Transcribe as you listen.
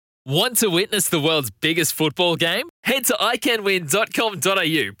Want to witness the world's biggest football game? Head to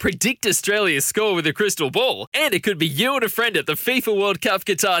iCanWin.com.au, predict Australia's score with a crystal ball, and it could be you and a friend at the FIFA World Cup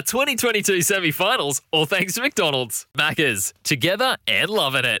Qatar 2022 semi-finals, all thanks to McDonald's. Maccas, together and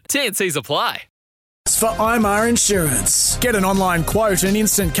loving it. TNCs apply. For IMAR Insurance. Get an online quote and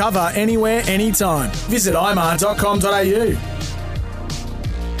instant cover anywhere, anytime. Visit imar.com.au.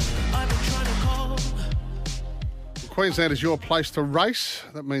 Queensland is your place to race.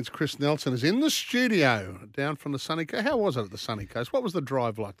 That means Chris Nelson is in the studio, down from the sunny coast. How was it at the sunny coast? What was the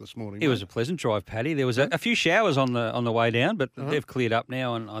drive like this morning? It was a pleasant drive, Paddy. There was a few showers on the way down, but they've cleared up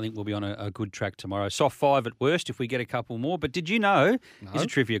now, and I think we'll be on a good track tomorrow. Soft 5 at worst if we get a couple more. But did you know, here's a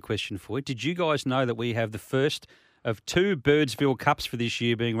trivia question for you, did you guys know that we have the first of 2 Birdsville Cups for this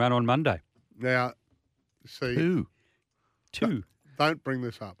year being run on Monday? Now, see. Two. Don't bring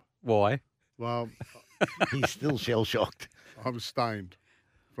this up. Why? Well, He's still shell-shocked. I was stained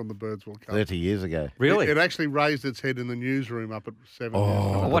from the Birdsville Cup. 30 years ago. Really? It actually raised its head in the newsroom up at 7 years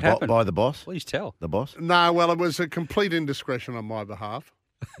Oh, ago. what happened? By the boss? Please tell. The boss? No, well, it was a complete indiscretion on my behalf.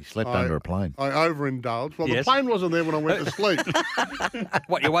 He slept under a plane. I overindulged. Well, Yes. the plane wasn't there when I went to sleep.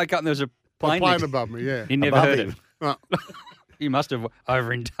 What, you woke up and there was a A plane? plane above me, yeah. You never Above heard him. it. No, You must have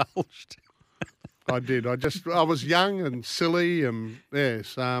overindulged. I did. I was young and silly, and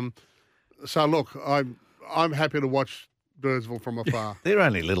yes. So look, I'm happy to watch Birdsville from afar. They're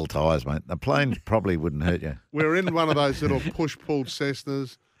only little tyres, mate. The plane probably wouldn't hurt you. We're in one of those little push-pull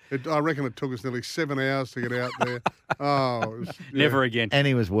Cessnas. I reckon it took us nearly 7 hours to get out there. Oh, it was, yeah. Never again. And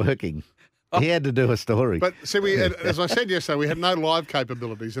he was working. He had to do a story. But see, as I said yesterday, we had no live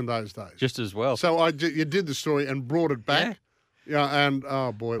capabilities in those days. Just as well. So you did the story and brought it back. Yeah, and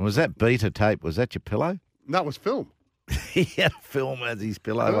oh boy, was that beta tape? Was that your pillow? that was film. He had a film as his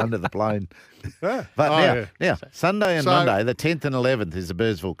pillow under the plane. Yeah. But Oh, now, Sunday and So- Monday, the 10th and 11th is the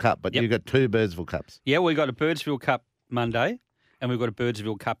Birdsville Cup, but Yep. you've got 2 Birdsville Cups. Yeah, we got a Birdsville Cup Monday, and we've got a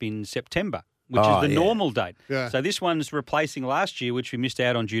Birdsville Cup in September, which Oh, is the yeah. normal date. Yeah. So this one's replacing last year, which we missed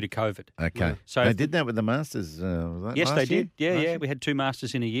out on due to COVID. Okay. So they if did that with the Masters. Was that Yes, last they year? did. Yeah, Last yeah. year? We had 2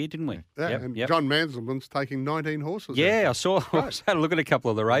 Masters in a year, didn't we? Yeah, Yep, and yep. John Manselman's taking 19 horses. Yeah, I saw. I Right. had a look at a couple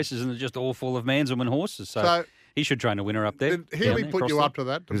of the races, and they're just all full of Mansellman horses. So, he should train a winner up there. Did Healy down there, put you across up to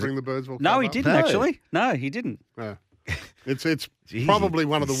that to bring the Birdsville No, Cup he up? didn't No. actually. No, he didn't. Yeah. It's Jeez, probably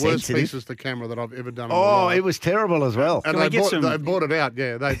one of the he's worst sensitive. pieces to camera that I've ever done. In my Oh, life. it was terrible as well. And Can we they get bought, some- they bought it out.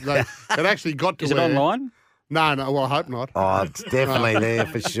 Yeah, they it actually got to Is it where. online? No, well, I hope not. Oh, it's definitely there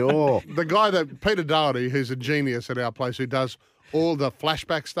for sure. The guy that Peter Doherty, who's a genius at our place, who does all the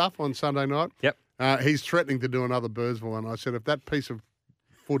flashback stuff on Sunday night. Yep. He's threatening to do another Birdsville one. I said, if that piece of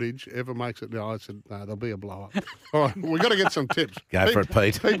footage ever makes it, I said, no, there'll be a blow up. All right, we've got to get some tips. Go for it,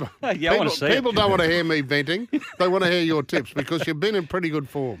 Pete. People, Yeah, I wanna see it. people don't want to hear me venting. They want to hear your tips because you've been in pretty good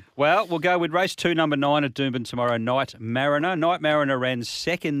form. Well, we'll go with race 2, number 9 at Doomben tomorrow, Night Mariner. Night Mariner ran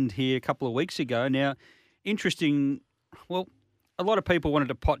second here a couple of weeks ago. Now, interesting, well, a lot of people wanted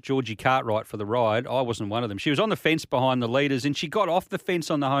to pot Georgie Cartwright for the ride. I wasn't one of them. She was on the fence behind the leaders, and she got off the fence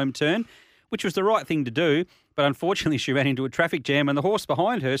on the home turn, which was the right thing to do. But unfortunately, she ran into a traffic jam, and the horse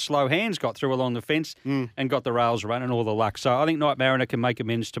behind her, Slow Hands, got through along the fence and got the rails running, all the luck. So I think Night Mariner can make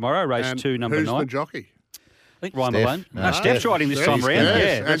amends tomorrow, race And 2, number who's 9. the jockey? I think Ryan Steph. Malone. No, No, Steph's Steph. riding this time Yes, around. yes,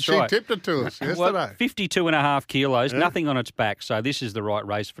 Yeah, and that's she right. tipped it to us yesterday. Well, 52.5 kilos, Yeah. nothing on its back. So this is the right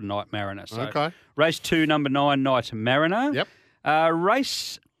race for Night Mariner. So Okay. Race 2, number 9, Night Mariner. Yep.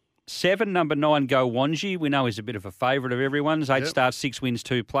 Race 7, number 9, Go Wanji. We know he's a bit of a favourite of everyone's. 8 Yep. starts, 6 wins,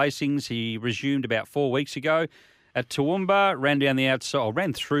 2 placings. He resumed about 4 weeks ago at Toowoomba, ran down the outside, or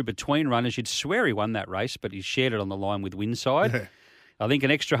ran through between runners. You'd swear he won that race, but he shared it on the line with Winside. Yeah. I think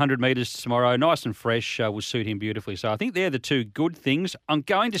an extra 100 metres tomorrow, nice and fresh, will suit him beautifully. So I think they're the 2 good things. I'm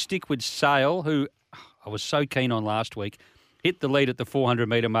going to stick with Sale, who I was so keen on last week. Hit the lead at the 400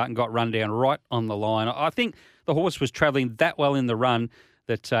 metre mark and got run down right on the line. I think the horse was travelling that well in the run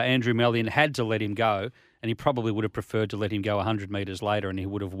that Andrew Mellion had to let him go, and he probably would have preferred to let him go 100 metres later and he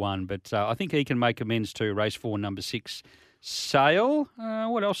would have won. But I think he can make amends to race 4, number 6, Sale.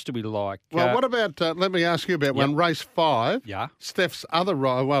 What else do we like? Well, what about, let me ask you about one, race 5. Yeah. Steph's other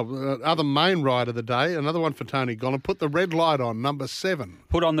other main ride of the day, another one for Tony Gollan, put the red light on, number 7.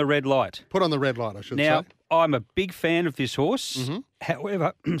 Put on the red light. Put on the red light, I should Now, say. I'm a big fan of this horse.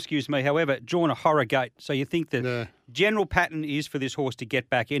 However, drawn a horror gate. So you think the general pattern is for this horse to get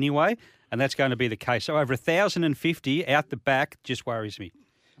back anyway, and that's going to be the case. So over 1,050 out the back just worries me.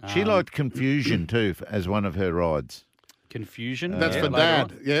 She liked Confusion too as one of her rides. Confusion. That's for later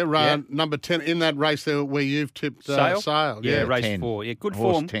Dad. on. Yeah, number 10 in that race there where you've tipped Sale. Sale. Yeah, race 10. 4. Yeah, good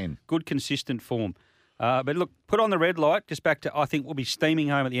Horse form. 10. Good consistent form. But look, put on the red light, just back to, I think we'll be steaming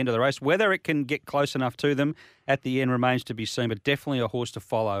home at the end of the race. Whether it can get close enough to them at the end remains to be seen, but definitely a horse to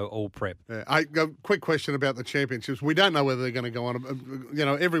follow all prep. Yeah, a quick question about the championships. We don't know whether they're going to go on.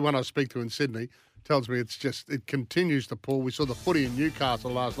 Everyone I speak to in Sydney tells me it continues to pull. We saw the footy in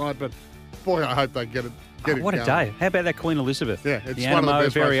Newcastle last night, but boy, I hope they get it. What a day. How about that Queen Elizabeth? Yeah, it's the one of the Animo,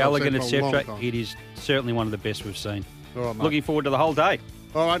 best very races I've elegant, seen for a long etc. time. It is certainly one of the best we've seen. All right, mate. Looking forward to the whole day.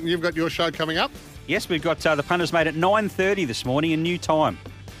 All right, and you've got your show coming up? Yes, we've got the punters made at 9:30 this morning, a new time.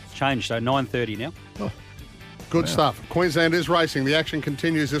 Changed, so 9:30 now. Good stuff. Queensland is racing. The action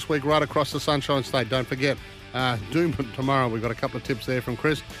continues this week right across the Sunshine State. Don't forget, Doomben tomorrow. We've got a couple of tips there from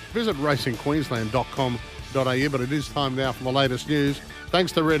Chris. Visit racingqueensland.com.au, but it is time now for the latest news.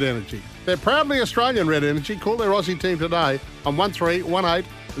 Thanks to Red Energy. They're proudly Australian, Red Energy. Call their Aussie team today on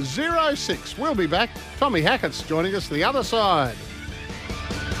 131806. We'll be back. Tommy Hackett's joining us the other side.